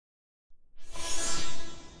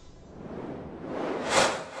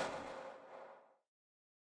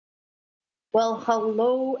Well,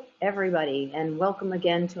 hello everybody, and welcome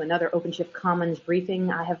again to another OpenShift Commons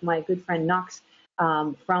briefing. I have my good friend Knox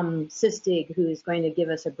from Sysdig, who is going to give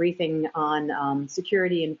us a briefing on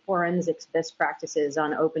security and forensics best practices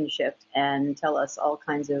on OpenShift and tell us all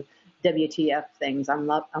kinds of WTF things. I'm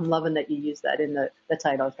loving that you use that in the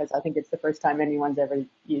title, because I think it's the first time anyone's ever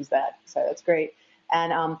used that, so that's great.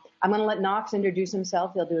 And I'm going to let Knox introduce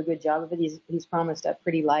himself. He'll do a good job of it. He's promised a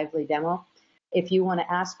pretty lively demo. If you want to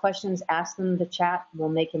ask questions, ask them in the chat. We'll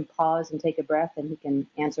make him pause and take a breath, and he can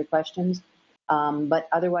answer questions. But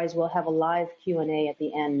otherwise, we'll have a live Q&A at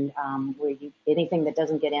the end where anything that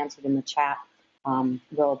doesn't get answered in the chat,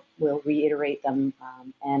 we'll reiterate them.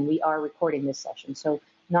 And we are recording this session. So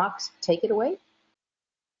Knox, take it away.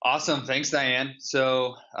 Awesome. Thanks, Diane.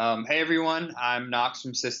 So, hey, everyone. I'm Knox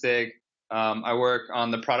from Sysdig. I work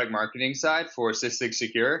on the product marketing side for Sysdig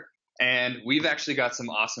Secure. And we've actually got some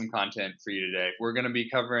awesome content for you today. We're going to be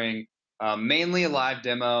covering mainly a live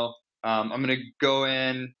demo. I'm going to go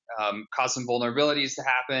in, cause some vulnerabilities to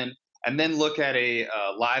happen, and then look at a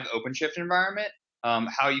live OpenShift environment,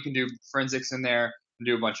 how you can do forensics in there, and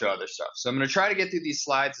do a bunch of other stuff. So I'm going to try to get through these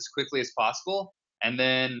slides as quickly as possible, and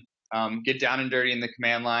then get down and dirty in the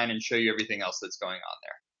command line and show you everything else that's going on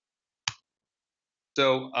there.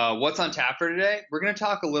 So what's on tap for today? We're going to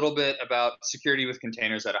talk a little bit about security with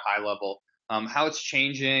containers at a high level, how it's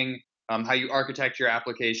changing, how you architect your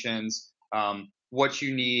applications, what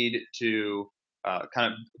you need to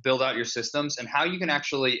kind of build out your systems, and how you can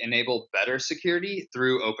actually enable better security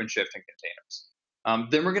through OpenShift and containers.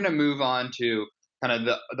 Then we're going to move on to kind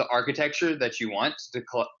of the architecture that you want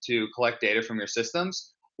to collect data from your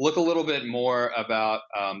systems, look a little bit more about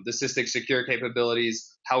the Sysdig Secure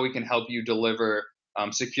capabilities, how we can help you deliver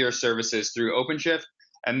secure services through OpenShift,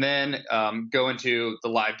 and then go into the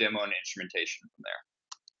live demo and instrumentation from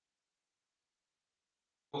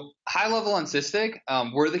there. High level on Sysdig,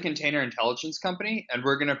 we're the container intelligence company, and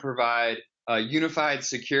we're going to provide unified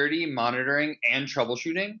security, monitoring, and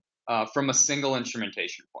troubleshooting from a single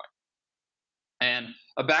instrumentation point. And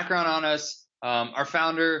a background on us, our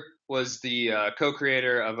founder was the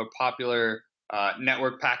co-creator of a popular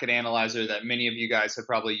network packet analyzer that many of you guys have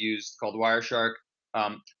probably used called Wireshark.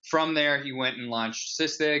 From there, he went and launched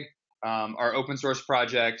Sysdig, our open source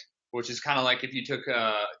project, which is kind of like if you took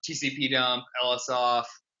TCP dump, LSOff,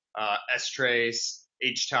 strace,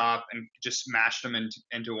 htop, and just mashed them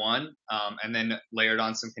into one, and then layered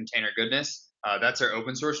on some container goodness. That's our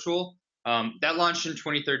open source tool. That launched in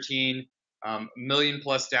 2013, million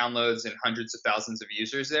plus downloads and hundreds of thousands of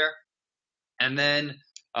users there. And then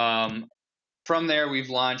from there, we've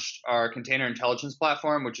launched our container intelligence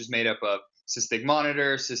platform, which is made up of Sysdig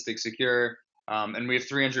Monitor, Sysdig Secure, and we have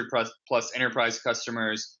 300 plus enterprise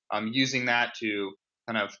customers using that to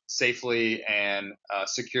kind of safely and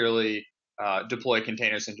securely deploy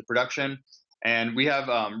containers into production. And we have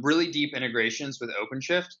really deep integrations with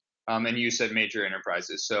OpenShift and use at major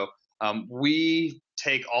enterprises. So we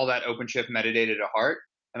take all that OpenShift metadata to heart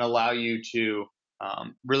and allow you to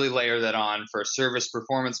really layer that on for service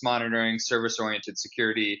performance monitoring, service-oriented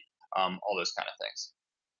security, all those kind of things.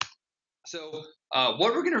 So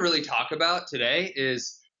what we're going to really talk about today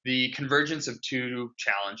is the convergence of two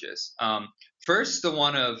challenges. First, the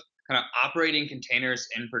one of kind of operating containers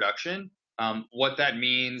in production, what that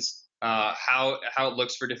means, how it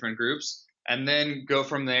looks for different groups, and then go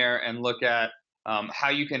from there and look at how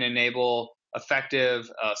you can enable effective,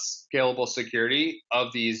 scalable security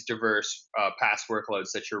of these diverse PaaS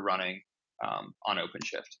workloads that you're running on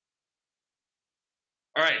OpenShift.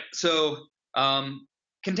 All right, so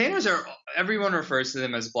containers everyone refers to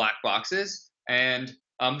them as black boxes, and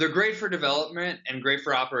they're great for development and great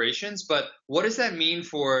for operations, but what does that mean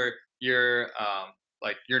for your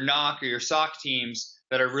like your NOC or your SOC teams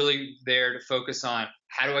that are really there to focus on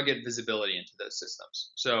how do I get visibility into those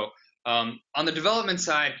systems? So on the development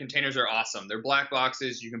side, containers are awesome. They're black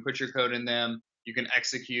boxes. You can put your code in them. You can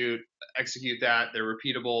execute that. They're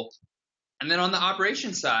repeatable. And then on the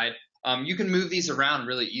operations side, you can move these around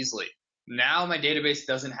really easily. Now my database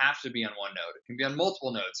doesn't have to be on one node. It can be on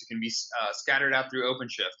multiple nodes. It can be scattered out through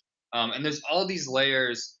OpenShift. And there's all these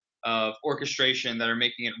layers of orchestration that are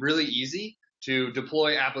making it really easy to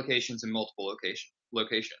deploy applications in multiple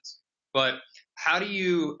locations. But how do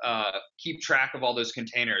you keep track of all those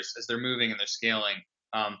containers as they're moving and they're scaling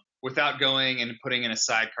without going and putting in a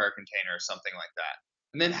sidecar container or something like that?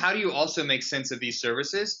 And then how do you also make sense of these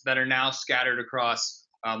services that are now scattered across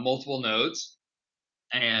multiple nodes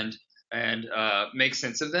and make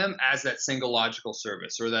sense of them as that single logical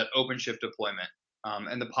service or that OpenShift deployment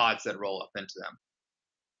and the pods that roll up into them?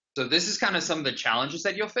 So this is kind of some of the challenges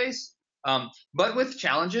that you'll face. But with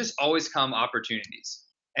challenges always come opportunities.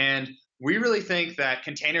 And we really think that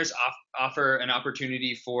containers offer an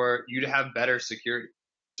opportunity for you to have better security.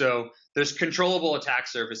 So there's controllable attack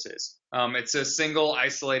surfaces. It's a single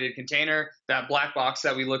isolated container. That black box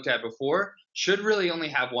that we looked at before should really only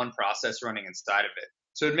have one process running inside of it.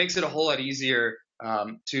 So it makes it a whole lot easier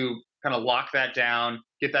to kind of lock that down,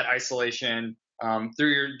 get that isolation through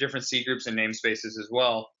your different C groups and namespaces as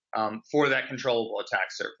well for that controllable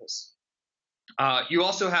attack surface. You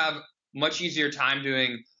also have much easier time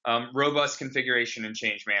doing robust configuration and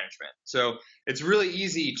change management. So it's really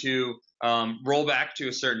easy to roll back to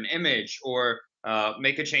a certain image or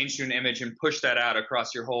make a change to an image and push that out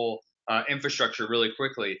across your whole infrastructure really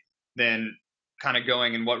quickly than kind of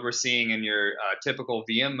going in what we're seeing in your typical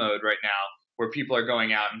VM mode right now, where people are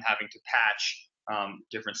going out and having to patch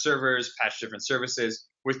different servers, patch different services.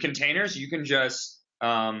 With containers, you can just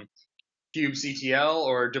kubectl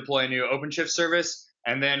or deploy a new OpenShift service,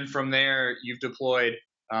 and then from there you've deployed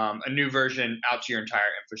a new version out to your entire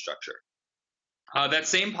infrastructure. That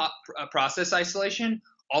same process isolation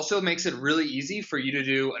also makes it really easy for you to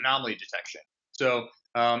do anomaly detection. So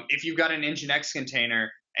if you've got an Nginx container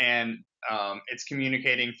and it's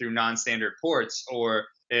communicating through non-standard ports, or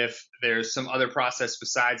if there's some other process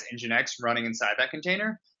besides Nginx running inside that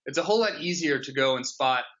container, it's a whole lot easier to go and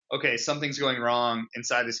spot, okay, something's going wrong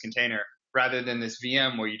inside this container, rather than this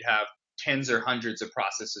VM where you'd have tens or hundreds of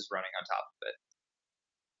processes running on top of it.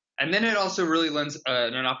 And then it also really lends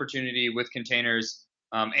an opportunity with containers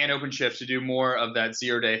and OpenShift to do more of that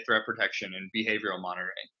zero-day threat protection and behavioral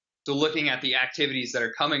monitoring. So looking at the activities that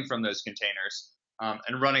are coming from those containers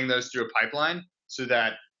and running those through a pipeline so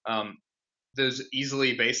that those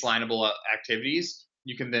easily baselinable activities,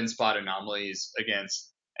 you can then spot anomalies against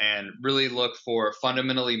and really look for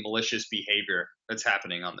fundamentally malicious behavior that's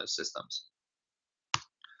happening on those systems.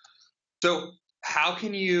 So how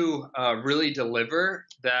can you really deliver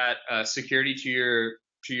that security to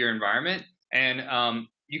your environment? And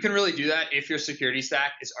you can really do that if your security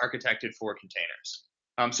stack is architected for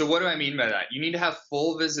containers. So what do I mean by that? You need to have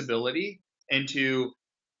full visibility into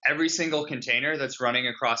every single container that's running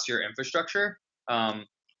across your infrastructure,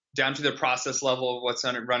 down to the process level of what's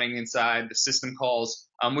running inside, the system calls,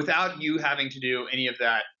 without you having to do any of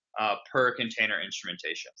that per container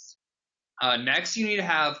instrumentation. Next, you need to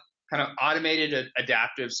have kind of automated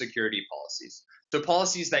adaptive security policies. So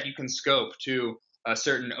policies that you can scope to a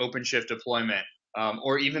certain OpenShift deployment,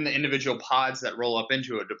 or even the individual pods that roll up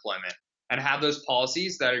into a deployment, and have those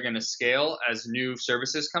policies that are going to scale as new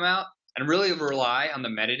services come out, and really rely on the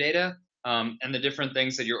metadata and the different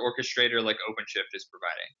things that your orchestrator like OpenShift is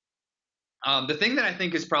providing. The thing that I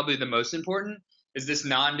think is probably the most important is this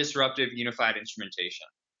non-disruptive unified instrumentation.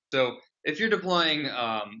 So if you're deploying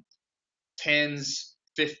tens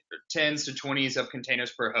to 20s of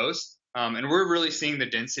containers per host, and we're really seeing the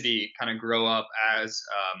density kind of grow up as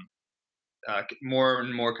more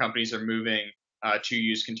and more companies are moving to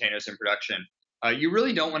use containers in production. You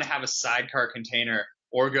really don't want to have a sidecar container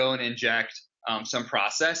or go and inject some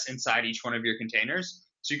process inside each one of your containers.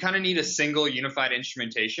 So you kind of need a single unified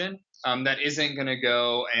instrumentation that isn't going to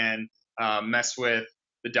go and mess with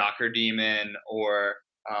the Docker daemon or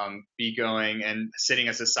be going and sitting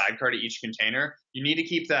as a sidecar to each container. You need to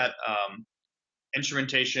keep that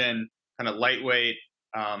instrumentation kind of lightweight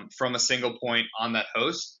from a single point on that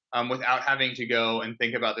host without having to go and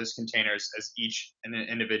think about those containers as each an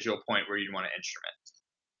individual point where you'd want to instrument.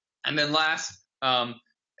 And then last,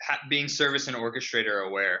 being service and orchestrator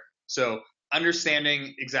aware. So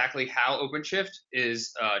understanding exactly how OpenShift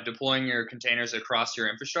is deploying your containers across your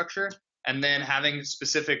infrastructure, and then having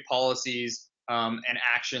specific policies and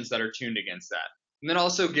actions that are tuned against that. And then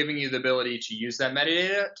also giving you the ability to use that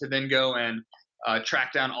metadata to then go and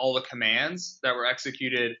track down all the commands that were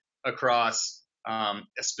executed across a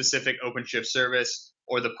specific OpenShift service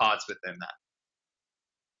or the pods within that.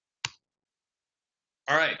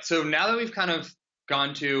 All right, so now that we've kind of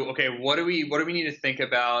gone to, okay, what do we need to think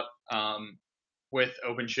about with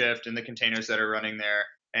OpenShift and the containers that are running there,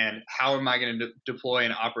 and how am I going to deploy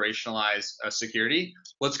and operationalize security?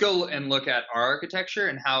 Let's go and look at our architecture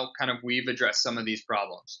and how kind of we've addressed some of these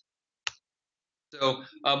problems. So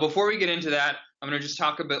before we get into that, I'm going to just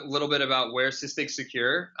talk a little bit about where Sysdig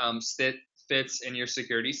Secure fits in your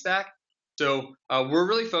security stack. So we're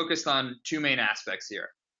really focused on two main aspects here,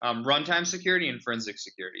 runtime security and forensic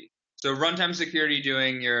security. So runtime security,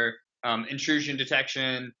 doing your intrusion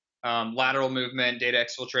detection, lateral movement, data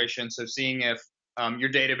exfiltration, so seeing if your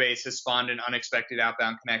database has spawned an unexpected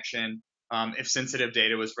outbound connection, if sensitive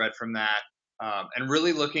data was read from that, and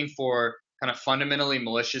really looking for kind of fundamentally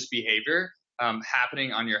malicious behavior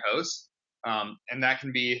happening on your host and that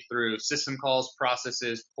can be through system calls,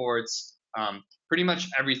 processes, ports, pretty much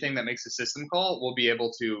everything that makes a system call we'll be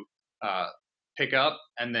able to pick up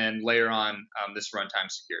and then layer on this runtime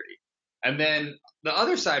security. And then the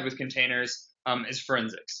other side with containers is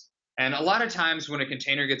forensics. And a lot of times when a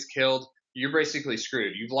container gets killed, you're basically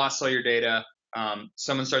screwed. You've lost all your data.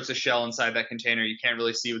 Someone starts a shell inside that container. You can't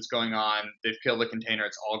really see what's going on. They've killed the container.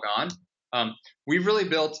 It's all gone. We've really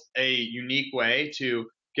built a unique way to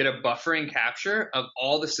get a buffering capture of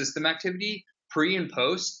all the system activity pre and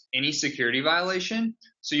post any security violation.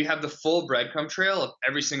 So you have the full breadcrumb trail of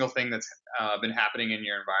every single thing that's been happening in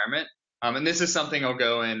your environment. And this is something I'll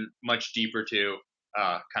go in much deeper to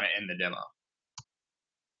kind of in the demo.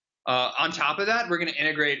 On top of that, we're going to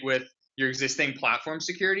integrate with your existing platform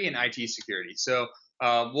security and IT security. So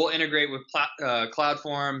we'll integrate with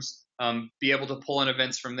CloudForms, be able to pull in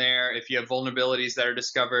events from there. If you have vulnerabilities that are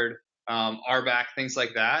discovered, RBAC, things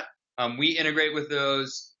like that. We integrate with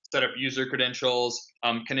those, set up user credentials,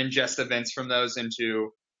 can ingest events from those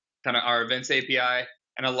into kind of our events API,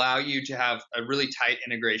 and allow you to have a really tight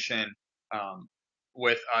integration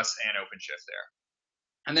with us and OpenShift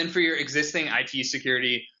there. And then for your existing IT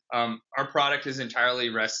security, our product is entirely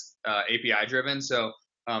REST API driven. So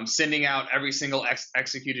sending out every single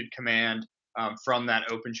executed command from that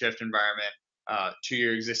OpenShift environment to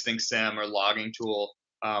your existing SIEM or logging tool,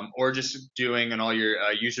 or just doing and all your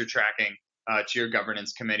user tracking to your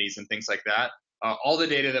governance committees and things like that. All the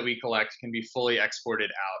data that we collect can be fully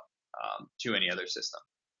exported out to any other system.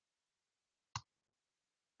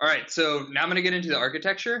 All right, so now I'm going to get into the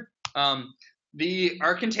architecture.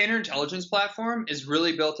 Our container intelligence platform is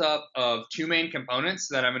really built up of two main components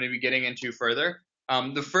that I'm going to be getting into further.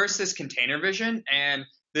 The first is container vision, and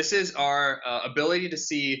this is our ability to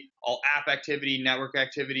see all app activity, network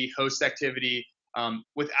activity, host activity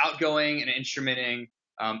without going and instrumenting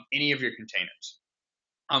any of your containers.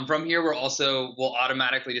 From here, we'll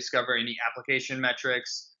automatically discover any application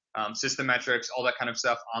metrics, system metrics, all that kind of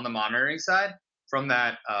stuff on the monitoring side from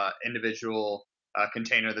that individual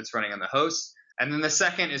container that's running on the host. And then the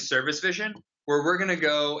second is service vision, where we're going to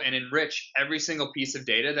go and enrich every single piece of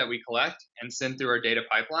data that we collect and send through our data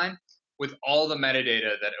pipeline with all the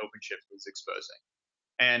metadata that OpenShift is exposing.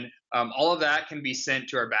 And all of that can be sent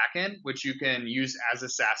to our backend, which you can use as a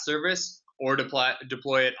SaaS service or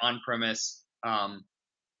deploy it on-premise on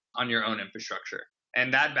your own infrastructure.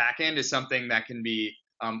 And that backend is something that can be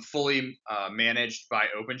fully managed by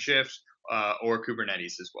OpenShift or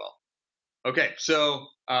Kubernetes as well. Okay, so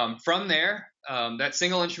from there, that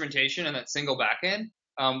single instrumentation and that single backend,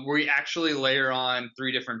 we actually layer on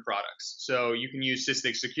 3 different products. So you can use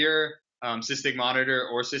Sysdig Secure, Sysdig Monitor,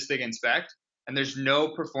 or Sysdig Inspect, and there's no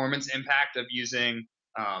performance impact of using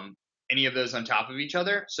any of those on top of each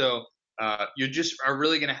other. So you just are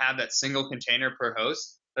really going to have that single container per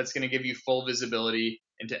host that's going to give you full visibility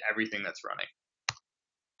into everything that's running.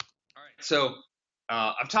 All right, so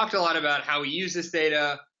I've talked a lot about how we use this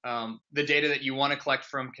data, the data that you want to collect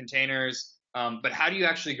from containers, but how do you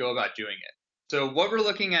actually go about doing it? So what we're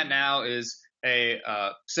looking at now is a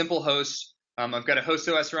simple host. I've got a host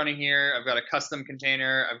OS running here. I've got a custom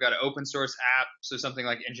container. I've got an open source app, so something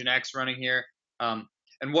like Nginx running here.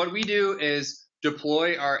 And what we do is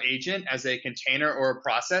deploy our agent as a container or a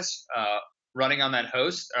process running on that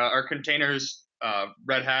host. Our containers,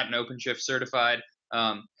 Red Hat and OpenShift certified.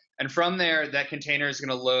 And from there, that container is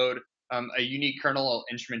going to load a unique kernel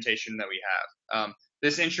instrumentation that we have.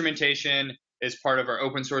 This instrumentation is part of our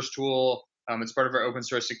open source tool. It's part of our open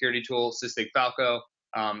source security tool, Sysdig Falco,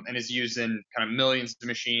 and is used in kind of millions of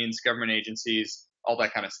machines, government agencies, all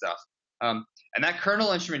that kind of stuff. And that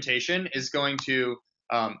kernel instrumentation is going to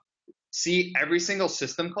see every single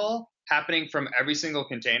system call happening from every single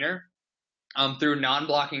container through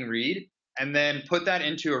non-blocking read, and then put that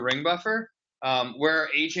into a ring buffer where our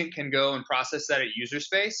agent can go and process that at user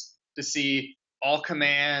space to see all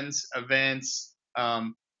commands, events,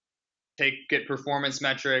 get performance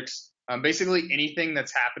metrics, basically anything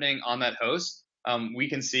that's happening on that host, we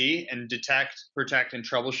can see and detect, protect, and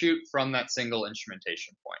troubleshoot from that single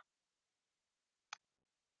instrumentation point.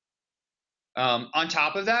 On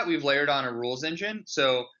top of that, we've layered on a rules engine.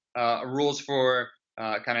 So rules for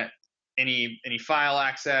kind of any file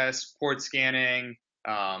access, port scanning,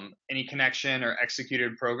 any connection or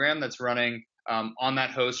executed program that's running on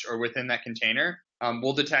that host or within that container,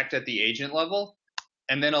 we'll detect at the agent level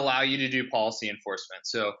and then allow you to do policy enforcement.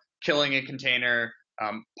 So killing a container,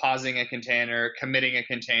 pausing a container, committing a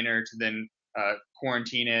container to then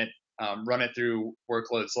quarantine it, run it through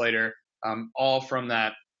workloads later, all from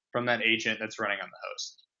that agent that's running on the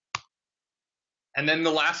host. And then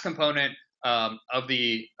the last component of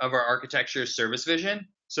our architecture service vision.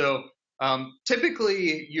 So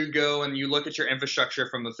typically you go and you look at your infrastructure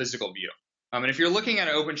from a physical view. And if you're looking at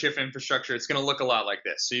an OpenShift infrastructure, it's going to look a lot like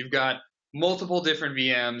this. So you've got multiple different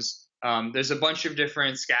VMs. There's a bunch of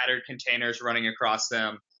different scattered containers running across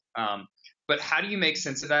them. But how do you make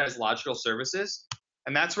sense of that as logical services?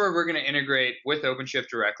 And that's where we're going to integrate with OpenShift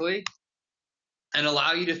directly and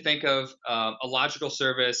allow you to think of a logical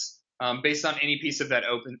service based on any piece of that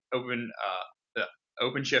the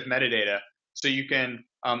OpenShift metadata, so you can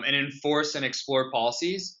and enforce and explore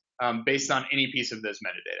policies based on any piece of those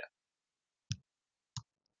metadata.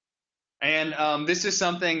 And this is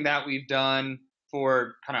something that we've done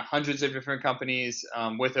for kind of hundreds of different companies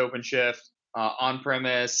with OpenShift,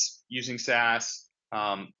 on-premise, using SaaS,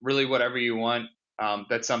 really whatever you want.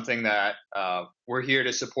 That's something that we're here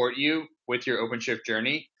to support you with your OpenShift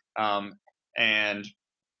journey. Now,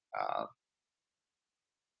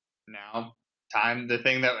 the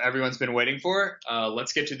thing that everyone's been waiting for,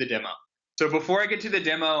 let's get to the demo. So before I get to the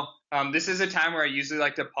demo, this is a time where I usually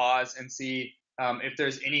like to pause and see if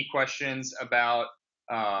there's any questions about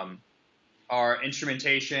our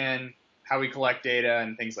instrumentation, how we collect data,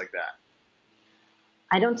 and things like that.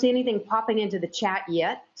 I don't see anything popping into the chat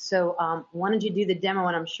yet, so why don't you do the demo,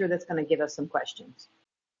 and I'm sure that's going to give us some questions.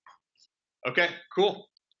 Okay, cool.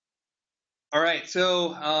 All right, so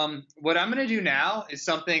what I'm going to do now is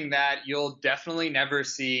something that you'll definitely never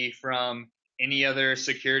see from any other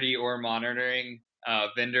security or monitoring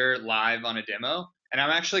vendor live on a demo. And I'm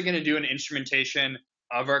actually going to do an instrumentation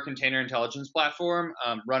of our container intelligence platform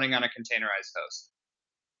running on a containerized host.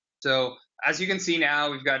 So as you can see now,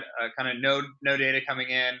 we've got kind of no data coming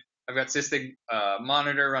in. I've got Sysdig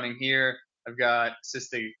monitor running here. I've got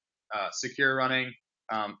Sysdig Secure running.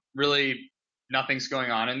 Really, nothing's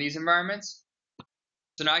going on in these environments.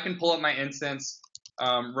 So now I can pull up my instance,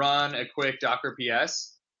 run a quick Docker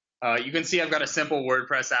PS. You can see I've got a simple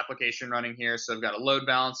WordPress application running here. So I've got a load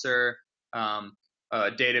balancer,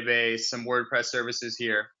 a database, some WordPress services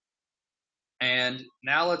here. And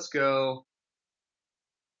now let's go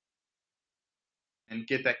and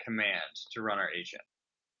get that command to run our agent.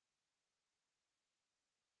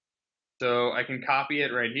 So I can copy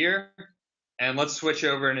it right here. And let's switch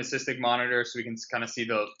over into Sysdig monitor so we can kind of see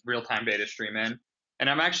the real-time data stream in. And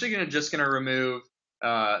I'm actually just going to remove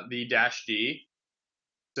the -d,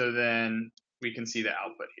 so then we can see the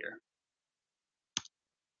output here.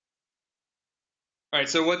 All right,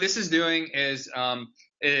 so what this is doing is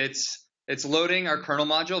it's loading our kernel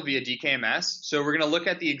module via DKMS. So we're going to look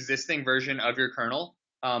at the existing version of your kernel,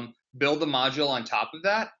 build the module on top of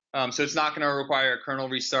that. So it's not going to require a kernel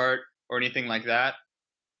restart or anything like that.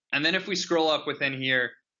 And then if we scroll up within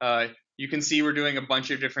here, you can see we're doing a bunch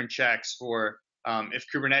of different checks for if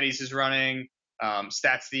Kubernetes is running,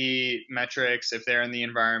 statsd metrics, if they're in the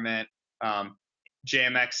environment,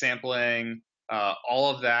 JMX sampling, all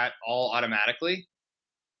of that, all automatically.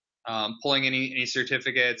 Pulling any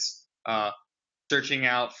certificates, searching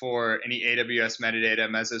out for any AWS metadata,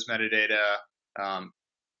 Mesos metadata,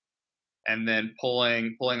 and then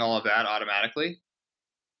pulling all of that automatically.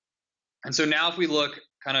 And so now if we look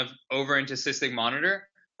kind of over into Sysdig monitor,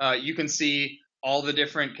 you can see all the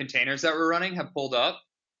different containers that we're running have pulled up.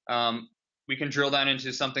 We can drill down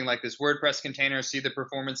into something like this WordPress container, see the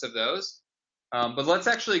performance of those. But let's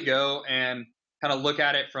actually go and kind of look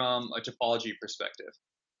at it from a topology perspective.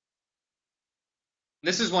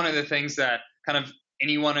 This is one of the things that kind of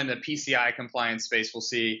anyone in the PCI compliance space will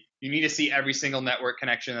see. You need to see every single network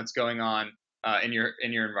connection that's going on in your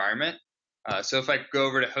environment. So if I go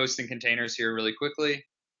over to host and containers here really quickly,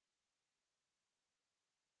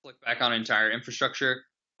 click back on entire infrastructure,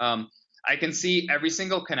 I can see every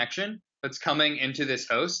single connection that's coming into this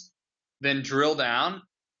host, then drill down,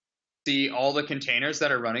 see all the containers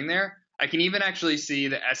that are running there. I can even actually see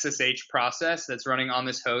the SSH process that's running on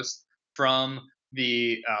this host from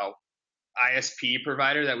the ISP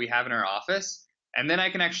provider that we have in our office. And then I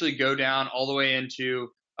can actually go down all the way into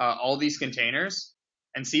all these containers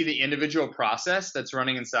and see the individual process that's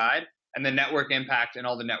running inside and the network impact and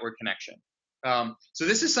all the network connection. So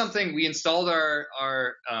this is something we installed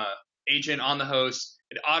our agent on the host.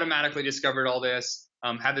 It automatically discovered all this,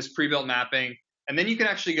 had this pre-built mapping. And then you can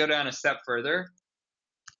actually go down a step further.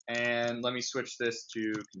 And let me switch this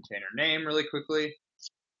to container name really quickly.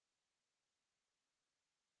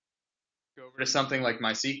 Go over to something like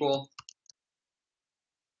MySQL.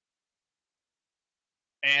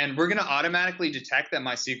 And we're going to automatically detect that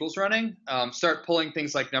MySQL's running, start pulling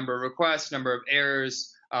things like number of requests, number of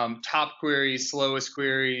errors, top queries,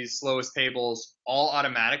 slowest tables, all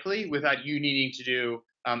automatically without you needing to do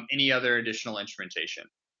any other additional instrumentation.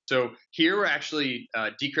 So here we're actually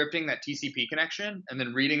decrypting that TCP connection and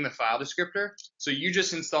then reading the file descriptor. So you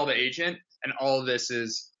just install the agent, and all of this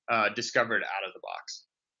is discovered out of the box.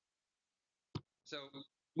 So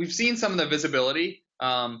we've seen some of the visibility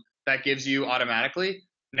that gives you automatically.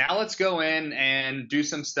 Now let's go in and do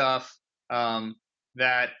some stuff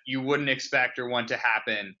that you wouldn't expect or want to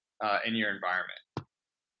happen in your environment.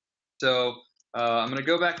 So I'm going to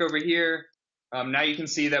go back over here. Now you can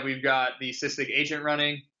see that we've got the Sysdig agent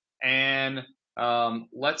running, and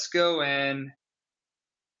let's go in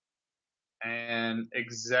and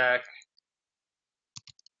exec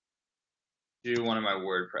do one of my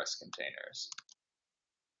WordPress containers.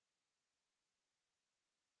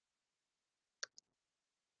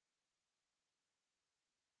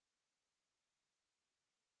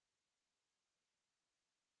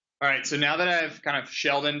 All right, so now that I've kind of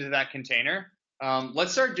shelled into that container,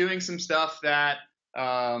 let's start doing some stuff that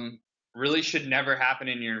really should never happen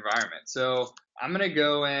in your environment. So I'm going to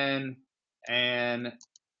go in and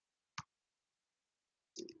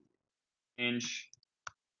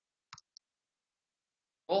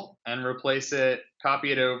and replace it,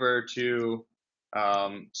 copy it over to,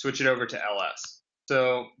 switch it over to ls.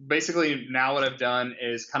 So basically now what I've done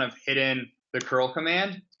is kind of hidden the curl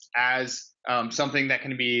command as something that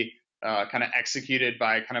can be kind of executed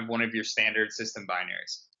by kind of one of your standard system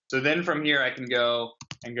binaries. So then from here I can go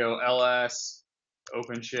ls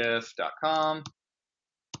openshift.com,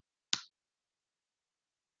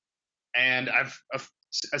 and I've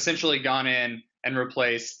essentially gone in and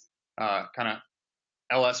replaced kind of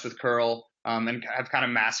ls with curl, and have kind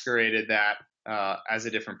of masqueraded that as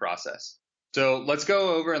a different process. So let's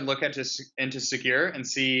go over and look into secure and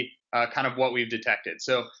see kind of what we've detected.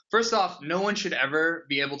 So first off, no one should ever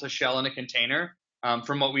be able to shell in a container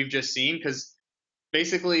from what we've just seen, because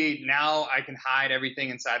basically now I can hide everything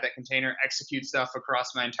inside that container, execute stuff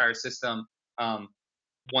across my entire system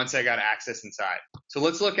once I got access inside. So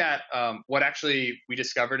let's look at what actually we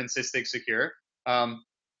discovered in Sysdig Secure.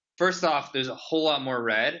 First off, there's a whole lot more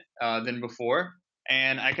red than before,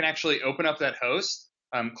 and I can actually open up that host,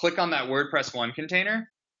 click on that WordPress 1 container,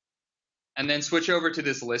 and then switch over to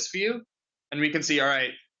this list view, and we can see, all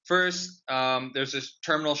right, first, there's this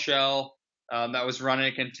terminal shell that was run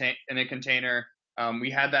in a container.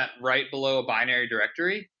 We had that right below a binary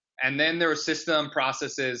directory, and then there were system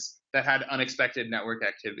processes that had unexpected network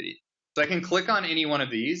activity. So I can click on any one of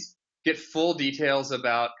these, get full details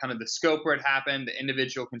about kind of the scope where it happened, the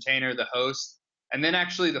individual container, the host, and then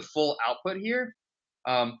actually the full output here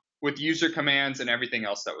with user commands and everything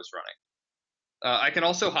else that was running. I can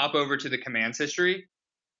also hop over to the commands history,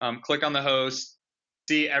 click on the host,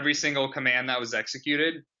 see every single command that was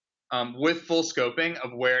executed with full scoping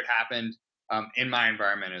of where it happened in my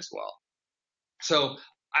environment as well. So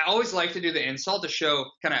I always like to do the install to show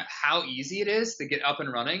kind of how easy it is to get up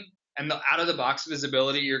and running, and the out-of-the-box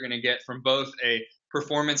visibility you're going to get from both a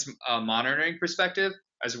performance monitoring perspective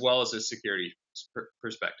as well as a security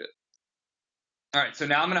perspective. All right, so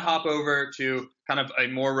now I'm going to hop over to kind of a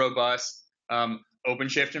more robust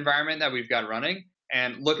OpenShift environment that we've got running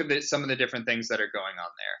and look at some of the different things that are going on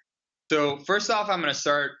there. So first off, I'm going to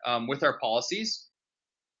start with our policies.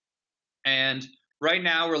 And right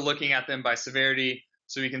now we're looking at them by severity.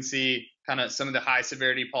 So we can see kind of some of the high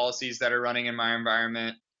severity policies that are running in my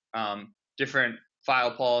environment, different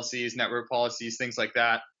file policies, network policies, things like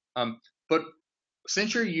that. But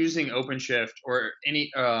since you're using OpenShift or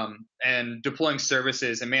any and deploying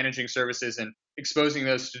services and managing services and exposing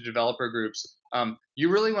those to developer groups, you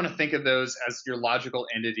really want to think of those as your logical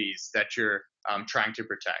entities that you're trying to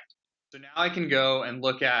protect. So now I can go and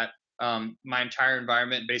look at my entire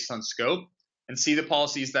environment based on scope and see the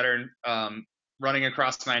policies that are running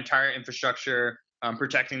across my entire infrastructure,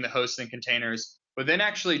 protecting the hosts and containers, but then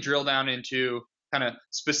actually drill down into kind of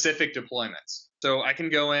specific deployments. So I can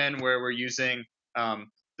go in where we're using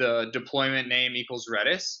the deployment name equals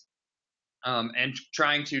Redis and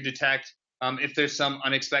trying to detect if there's some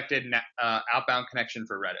unexpected outbound connection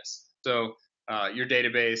for Redis. So your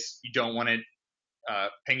database, you don't want it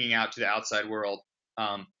pinging out to the outside world,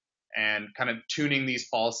 and kind of tuning these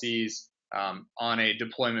policies on a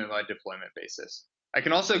deployment by deployment basis. I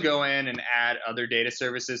can also go in and add other data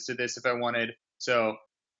services to this if I wanted. So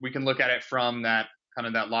we can look at it from that kind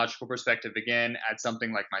of that logical perspective again, add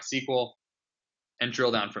something like MySQL, and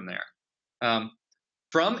drill down from there.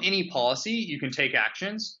 From any policy, you can take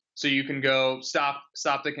actions. So you can go stop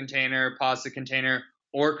the container, pause the container,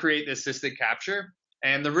 or create this Sysdig capture.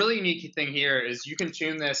 And the really unique thing here is you can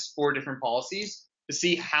tune this for different policies to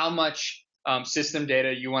see how much system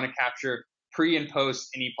data you want to capture pre and post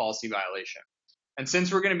any policy violation. And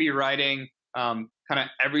since we're going to be writing kind of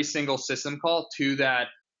every single system call to that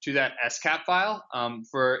SCAP file.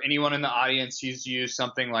 For anyone in the audience who's used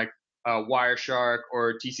something like Wireshark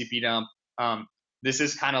or TCP dump, this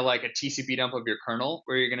is kind of like a TCP dump of your kernel,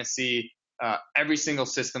 where you're going to see every single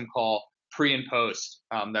system call pre and post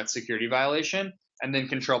that security violation, and then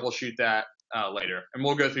can troubleshoot that later. And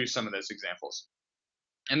we'll go through some of those examples.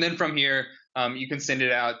 And then from here, you can send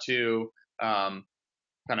it out to kind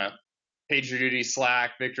of PagerDuty,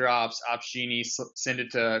 Slack, VictorOps, OpsGenie, send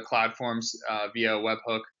it to CloudForms via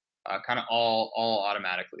webhook, kind of all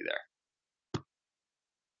automatically there.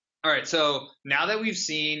 All right, so now that we've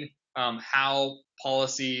seen how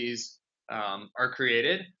policies are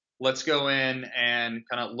created, let's go in and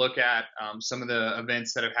kind of look at some of the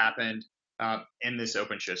events that have happened in this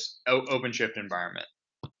OpenShift environment.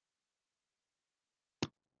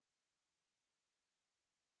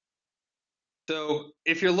 So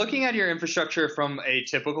if you're looking at your infrastructure from a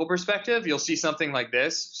typical perspective, you'll see something like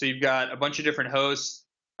this. So you've got a bunch of different hosts.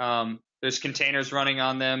 There's containers running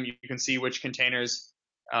on them. You can see which containers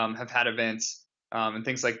have had events and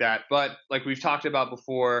things like that. But like we've talked about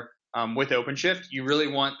before, with OpenShift, you really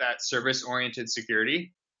want that service-oriented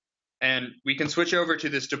security. And we can switch over to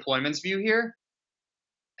this deployments view here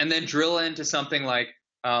and then drill into something like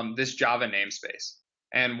this Java namespace.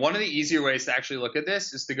 And one of the easier ways to actually look at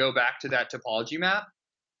this is to go back to that topology map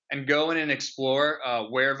and go in and explore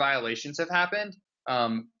where violations have happened,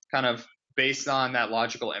 kind of based on that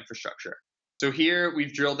logical infrastructure. So here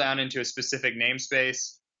we've drilled down into a specific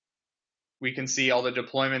namespace. We can see all the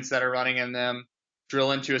deployments that are running in them,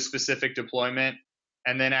 drill into a specific deployment,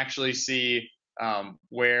 and then actually see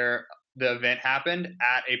where the event happened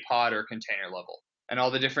at a pod or container level, and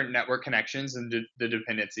all the different network connections and the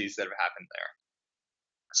dependencies that have happened there.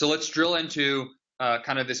 So let's drill into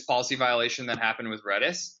kind of this policy violation that happened with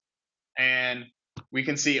Redis. And we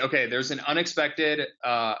can see, okay, there's an unexpected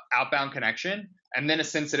outbound connection, and then a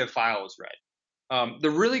sensitive file was read. The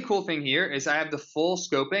really cool thing here is I have the full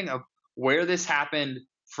scoping of where this happened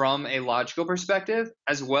from a logical perspective,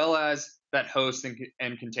 as well as that host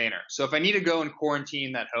and container. So if I need to go and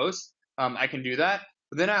quarantine that host, I can do that.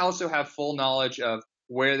 But then I also have full knowledge of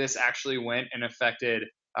where this actually went and affected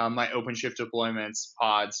my OpenShift deployments,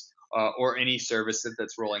 pods, or any service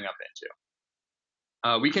that's rolling up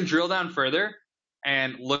into. We can drill down further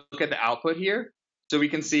and look at the output here. So we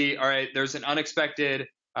can see, all right, there's an unexpected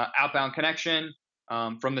outbound connection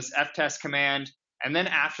from this ftest command. And then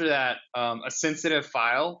after that, a sensitive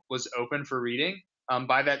file was open for reading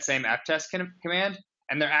by that same ftest command.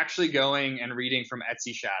 And they're actually going and reading from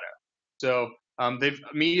etc shadow. So they've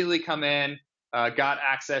immediately come in, got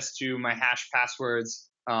access to my hash passwords,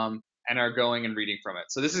 and are going and reading from it.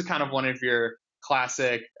 So this is kind of one of your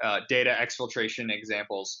classic data exfiltration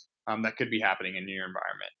examples that could be happening in your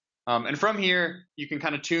environment. And from here, you can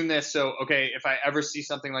kind of tune this. So, okay, if I ever see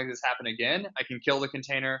something like this happen again, I can kill the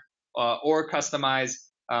container or customize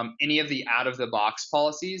any of the out-of-the-box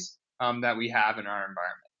policies that we have in our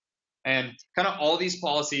environment. And kind of all these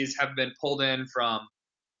policies have been pulled in from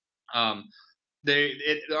our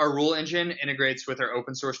rule engine integrates with our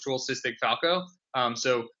open source tool, Sysdig Falco.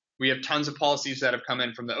 So we have tons of policies that have come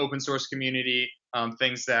in from the open source community,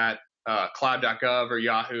 things that cloud.gov or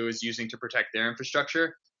Yahoo is using to protect their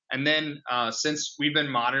infrastructure. And then since we've been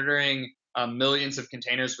monitoring millions of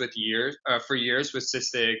containers for years with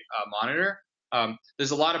Sysdig Monitor,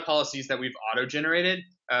 there's a lot of policies that we've auto-generated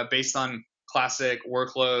based on classic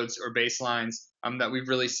workloads or baselines that we've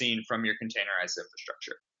really seen from your containerized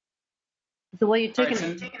infrastructure. So while you're taking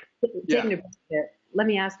a break there, let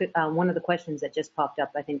me ask one of the questions that just popped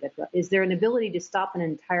up. I think is there an ability to stop an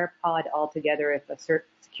entire pod altogether if a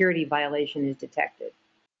security violation is detected?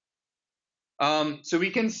 So we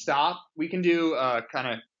can do kind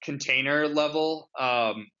of container level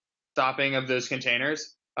stopping of those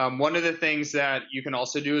containers. One of the things that you can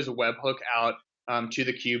also do is a webhook out to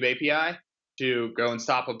the Cube API to go and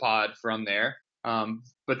stop a pod from there.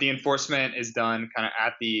 But the enforcement is done kind of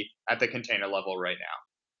at the container level right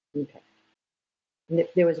now. Okay. And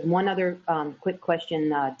there was one other quick question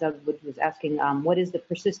Doug was asking. What is the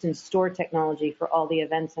persistent store technology for all the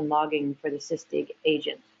events and logging for the Sysdig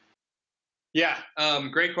agent? Yeah,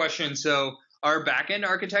 great question. So our backend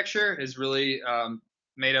architecture is really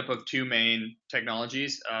made up of two main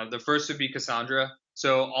technologies. The first would be Cassandra.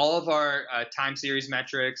 So all of our time series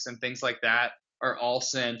metrics and things like that are all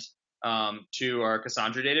sent to our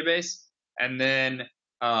Cassandra database. And then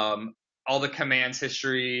all the commands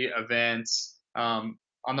history, events. On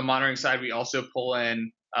the monitoring side, we also pull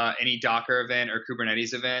in any Docker event or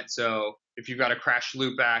Kubernetes event. So if you've got a crash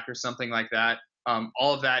loopback or something like that,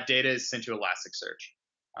 all of that data is sent to Elasticsearch.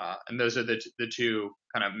 And those are the two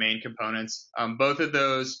kind of main components. Both of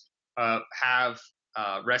those have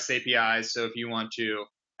REST APIs, so if you want to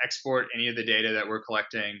export any of the data that we're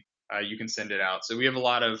collecting, you can send it out. So we have a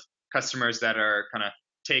lot of customers that are kind of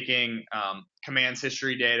taking commands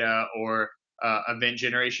history data or event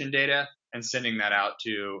generation data and sending that out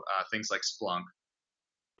to things like Splunk.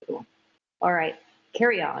 Cool. All right,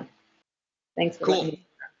 carry on. Thanks for letting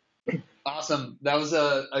me. Awesome. That was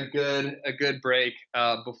a good break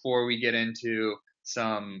before we get into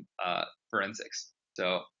some forensics.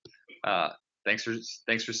 So thanks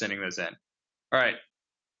for sending those in. All right.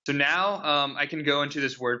 So now I can go into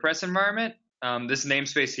this WordPress environment, this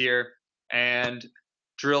namespace here, and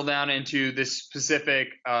drill down into this specific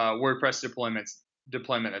WordPress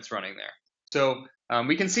deployment that's running there. So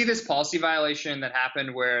we can see this policy violation that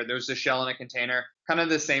happened where there's a shell in a container, kind of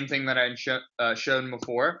the same thing that I shown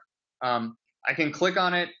before. I can click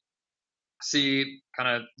on it, see kind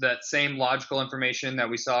of that same logical information that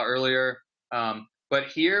we saw earlier. But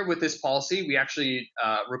here with this policy, we actually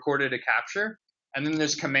recorded a capture, and then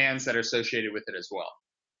there's commands that are associated with it as well.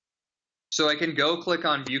 So I can go click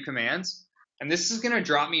on View Commands, and this is going to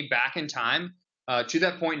drop me back in time to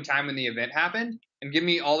that point in time when the event happened and give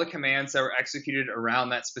me all the commands that were executed around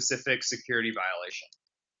that specific security violation.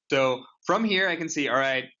 So from here, I can see, all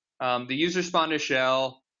right, the user spawned a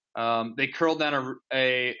shell, they curled down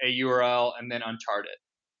a URL and then untarred it.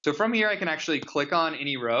 So from here, I can actually click on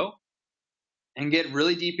any row and get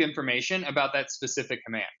really deep information about that specific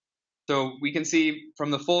command. So we can see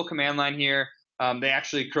from the full command line here, they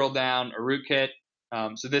actually curled down a rootkit.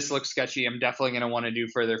 So this looks sketchy. I'm definitely going to want to do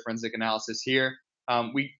further forensic analysis here.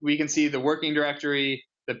 We can see the working directory,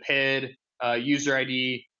 the PID, user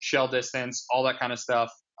ID, shell distance, all that kind of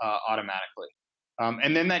stuff automatically.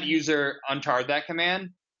 And then that user untarred that command,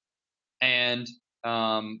 and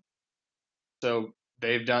so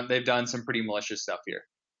they've done some pretty malicious stuff here.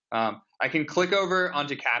 I can click over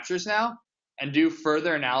onto captures now and do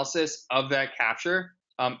further analysis of that capture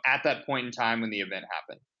at that point in time when the event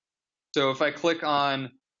happened. So if I click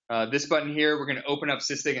on this button here, we're going to open up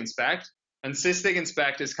Sysdig Inspect. And Sysdig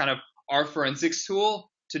Inspect is kind of our forensics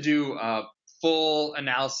tool to do full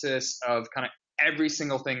analysis of kind of every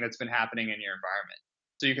single thing that's been happening in your environment.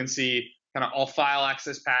 So you can see kind of all file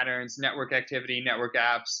access patterns, network activity, network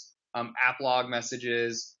apps, app log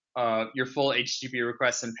messages, your full HTTP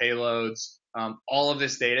requests and payloads. All of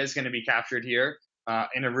this data is going to be captured here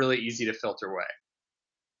in a really easy to filter way.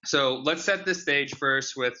 So let's set the stage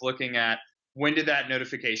first with looking at when did that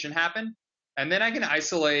notification happen, and then I can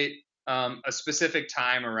isolate a specific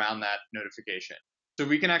time around that notification. So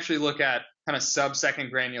we can actually look at kind of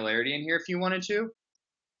sub-second granularity in here if you wanted to,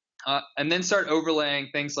 and then start overlaying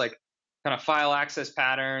things like kind of file access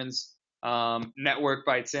patterns, network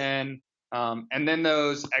bytes in, and then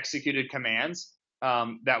those executed commands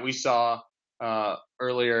that we saw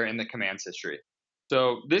earlier in the commands history.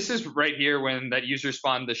 So this is right here when that user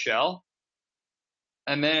spawned the shell.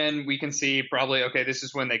 And then we can see probably, okay, this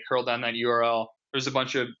is when they curled down that URL. There's a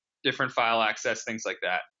bunch of different file access, things like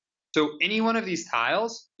that. So any one of these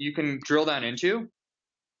tiles you can drill down into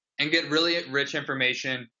and get really rich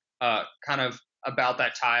information kind of about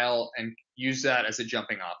that tile and use that as a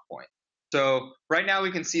jumping off point. So right now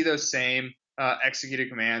we can see those same executed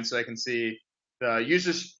commands. So I can see the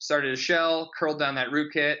user started a shell, curled down that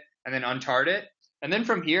rootkit, and then untarred it. And then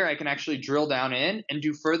from here, I can actually drill down in and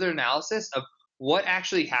do further analysis of what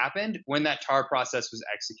actually happened when that tar process was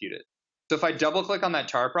executed. So if I double click on that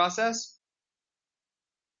tar process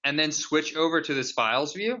and then switch over to this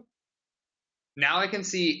files view, now I can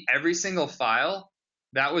see every single file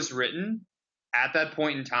that was written at that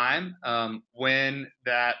point in time when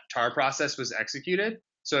that tar process was executed.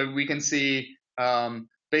 So we can see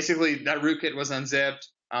basically that rootkit was unzipped.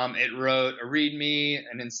 It wrote a README,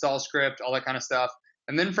 an install script, all that kind of stuff.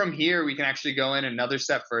 And then from here, we can actually go in another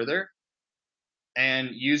step further and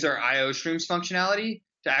use our IO streams functionality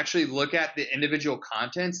to actually look at the individual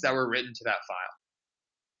contents that were written to that file.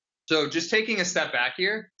 So just taking a step back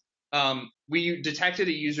here, we detected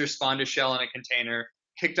a user spawned a shell in a container,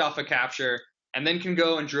 kicked off a capture, and then can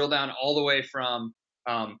go and drill down all the way from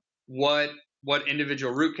what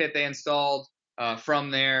individual rootkit they installed,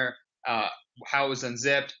 from there, how it was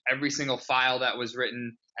unzipped, every single file that was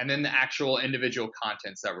written, and then the actual individual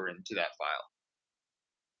contents that were into that file.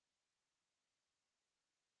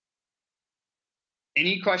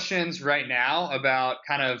 Any questions right now about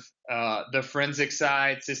kind of the forensic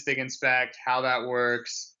side, Sysdig Inspect, how that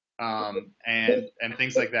works, and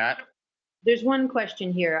things like that? There's one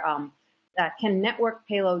question here. Can network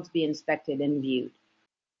payloads be inspected and viewed?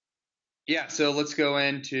 Yeah, so let's go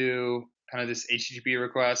into kind of this HTTP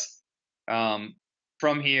request.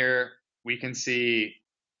 From here, we can see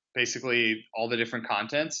basically all the different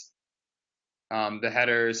contents, the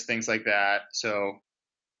headers, things like that. So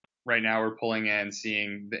right now we're pulling in,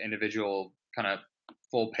 seeing the individual kind of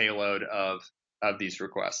full payload of these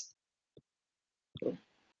requests.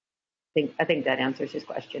 I think that answers his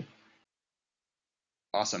question.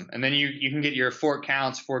 Awesome. And then you can get your fork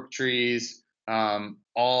counts, fork trees,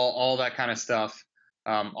 all that kind of stuff,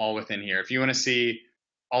 all within here. If you want to see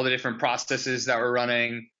all the different processes that we're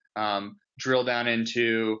running, drill down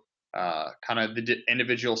into kind of the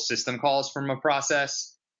individual system calls from a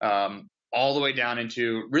process, all the way down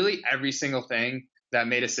into really every single thing that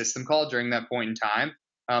made a system call during that point in time.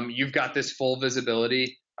 You've got this full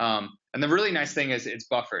visibility. And the really nice thing is it's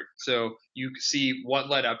buffered. So you see what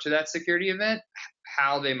led up to that security event,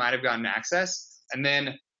 how they might have gotten access, and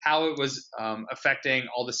then how it was affecting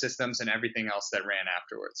all the systems and everything else that ran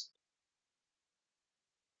afterwards.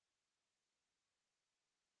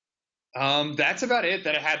 That's about it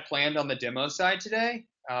that I had planned on the demo side today.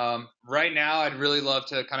 Right now, I'd really love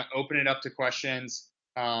to kind of open it up to questions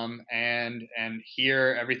and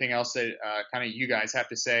hear everything else that kind of you guys have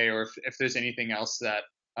to say, or if there's anything else that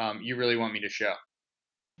you really want me to show.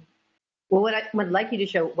 Well, what I would like you to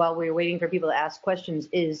show while we're waiting for people to ask questions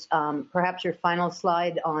is perhaps your final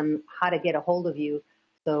slide on how to get a hold of you.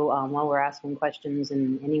 So while we're asking questions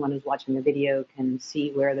and anyone who's watching the video can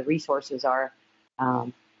see where the resources are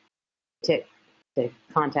to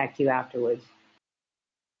contact you afterwards.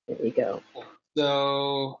 There you go.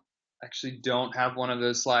 So actually don't have one of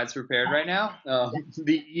those slides prepared right now.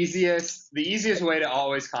 The easiest way to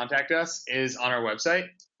always contact us is on our website.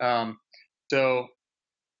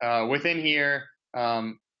 Within here,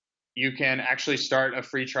 you can actually start a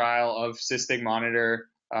free trial of Sysdig Monitor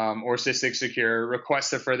or Sysdig Secure,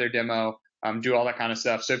 request a further demo, do all that kind of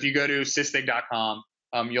stuff. So if you go to sysdig.com,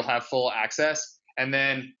 you'll have full access. And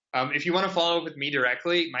then if you want to follow up with me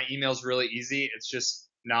directly, my email is really easy. It's just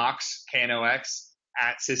Knox, K-N-O-X,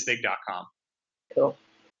 @sysdig.com. Cool.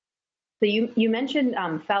 So you mentioned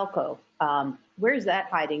Falco. Where is that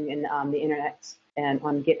hiding in the internet and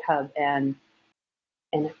on GitHub, and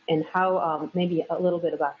how maybe a little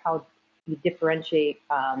bit about how you differentiate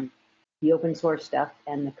the open source stuff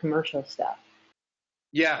and the commercial stuff?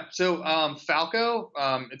 Yeah, so Falco,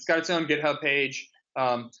 it's got its own GitHub page.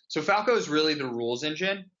 So Falco is really the rules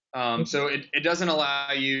engine. So it doesn't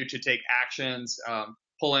allow you to take actions,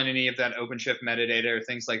 pull in any of that OpenShift metadata or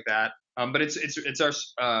things like that. But it's our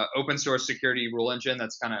open source security rule engine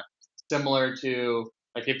that's kind of similar to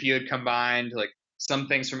like if you had combined like some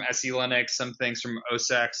things from SE Linux, some things from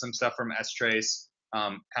OSEC, some stuff from strace,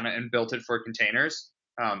 kind of and built it for containers.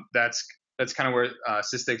 That's kind of where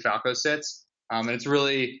Sysdig Falco sits. And it's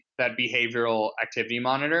really that behavioral activity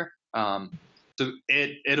monitor. So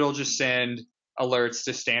it'll just send alerts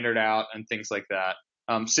to standard out and things like that.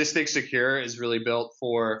 Sysdig Secure is really built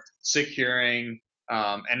for securing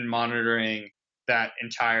and monitoring that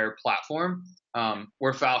entire platform,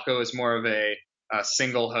 where Falco is more of a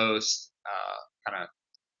single host kind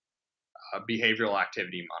of behavioral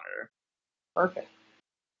activity monitor. Perfect.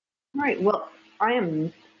 All right. Well, I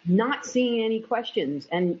am not seeing any questions,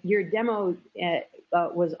 and your demo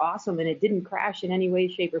was awesome, and it didn't crash in any way,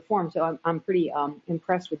 shape, or form. So I'm pretty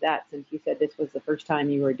impressed with that, since you said this was the first time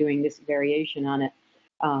you were doing this variation on it.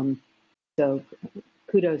 So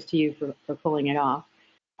kudos to you for pulling it off.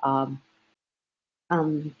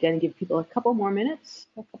 I'm going to give people a couple more minutes,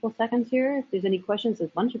 a couple seconds here. If there's any questions, there's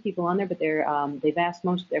a bunch of people on there, but they've asked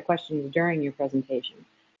most of their questions during your presentation.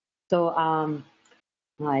 So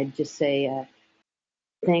I'd just say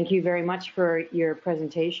thank you very much for your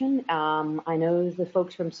presentation. I know the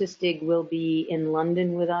folks from Sysdig will be in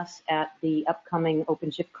London with us at the upcoming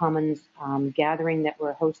OpenShift Commons gathering that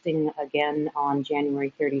we're hosting again on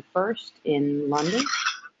January 31st in London.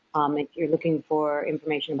 If you're looking for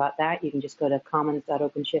information about that, you can just go to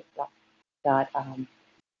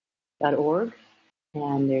commons.openshift.org,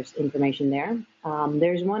 and there's information there.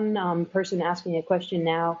 There's one person asking a question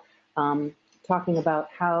now, talking about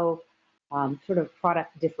how sort of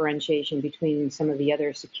product differentiation between some of the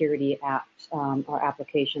other security apps or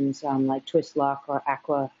applications like Twistlock or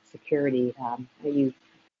Aqua Security. You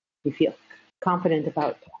feel confident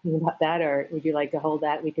about talking about that, or would you like to hold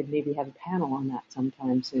that? We could maybe have a panel on that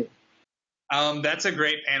sometime soon. That's a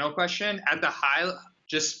great panel question. At the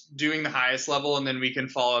just doing the highest level, and then we can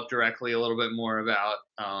follow up directly a little bit more about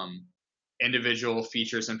individual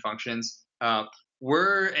features and functions.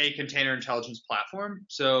 We're a container intelligence platform,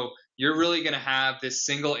 so you're really going to have this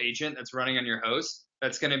single agent that's running on your host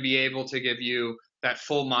that's going to be able to give you that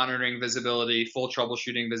full monitoring visibility, full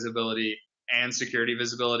troubleshooting visibility, and security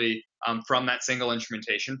visibility from that single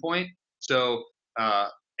instrumentation point. So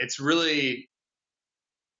it's really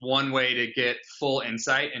one way to get full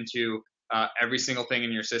insight into every single thing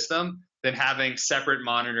in your system than having separate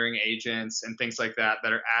monitoring agents and things like that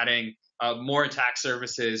that are adding more attack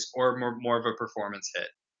services or more of a performance hit.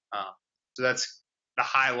 So that's the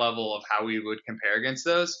high level of how we would compare against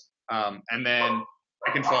those. And then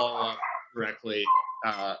I can follow up directly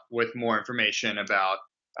with more information about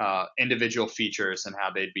individual features and how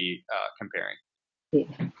they'd be comparing. Yeah.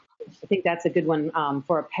 I think that's a good one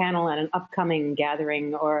for a panel at an upcoming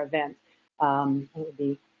gathering or event. It would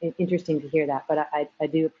be interesting to hear that, but I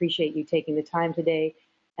do appreciate you taking the time today.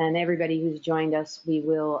 And everybody who's joined us, we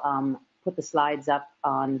will put the slides up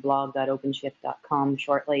on blog.openshift.com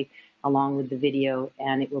shortly, along with the video,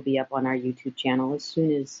 and it will be up on our YouTube channel as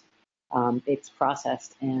soon as it's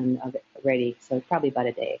processed and ready, so probably about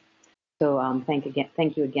a day. So thank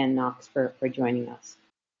you again, Knox, for joining us.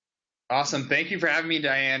 Awesome. Thank you for having me,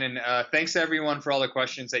 Diane. And thanks to everyone for all the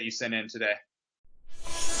questions that you sent in today.